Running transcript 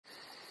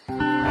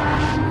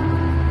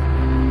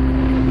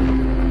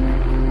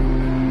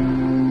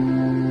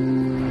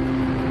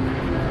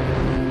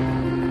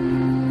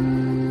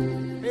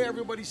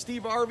buddy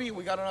Steve Arvey.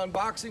 We got an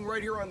unboxing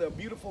right here on the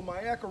beautiful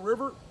Myakka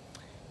River.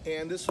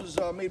 And this was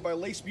made by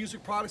Lace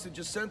Music Products that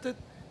just sent it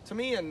to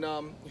me. And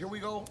here we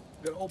go.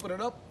 I'm gonna open it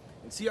up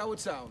and see how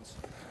it sounds.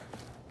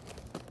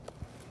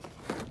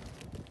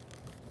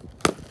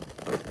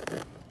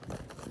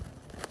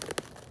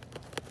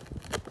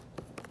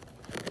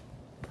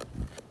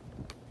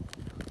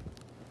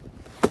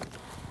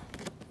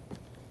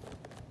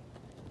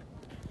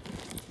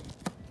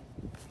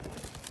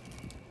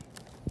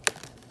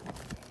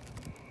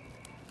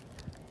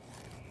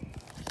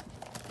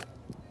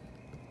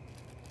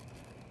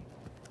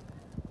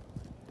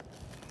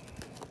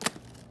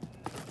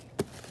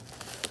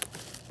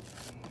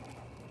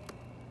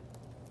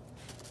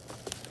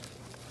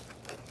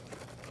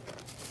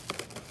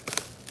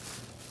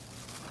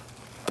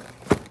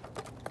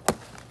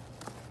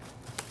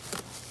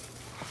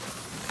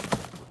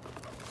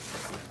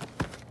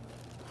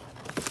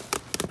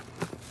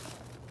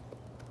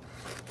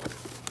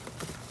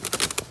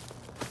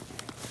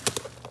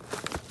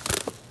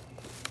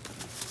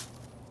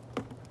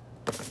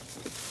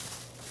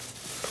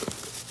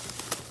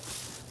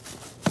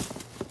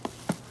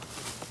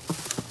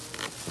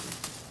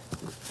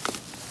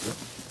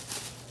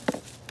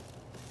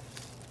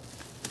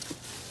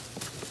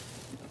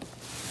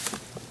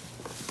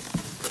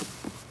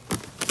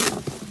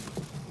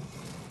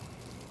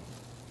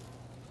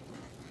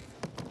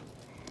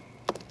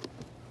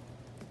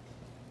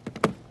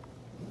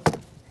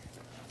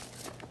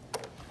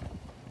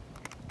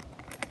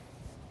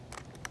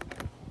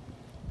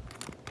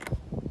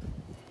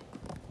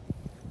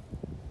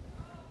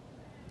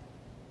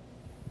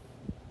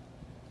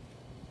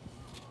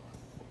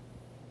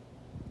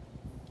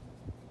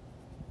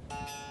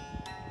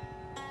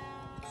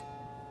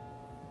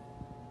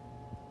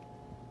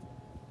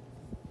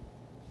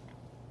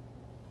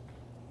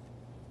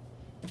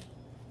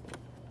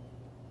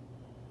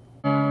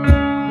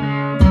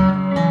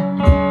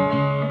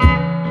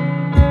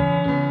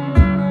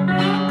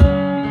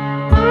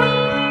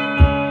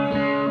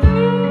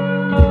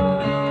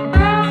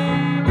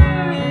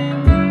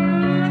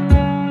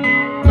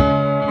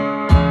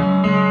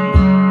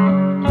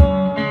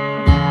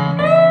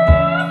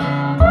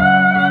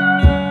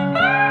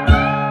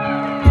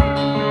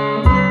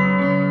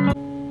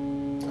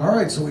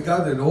 So we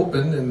got it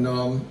open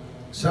and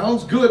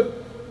sounds good.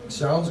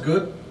 Sounds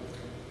good.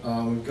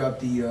 We've got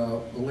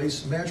the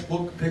lace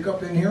matchbook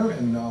pickup in here,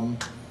 and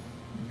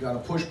you've got a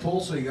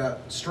push-pull, so you got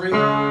straight or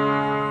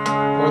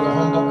the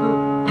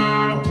humbucker.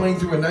 I'm playing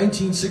through a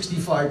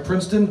 1965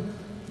 Princeton,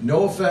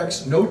 no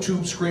effects, no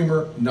tube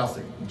screamer,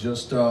 nothing.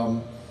 Just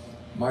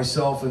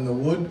myself and the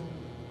wood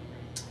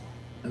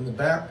and the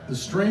back, the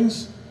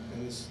strings,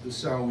 and this is the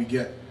sound we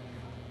get.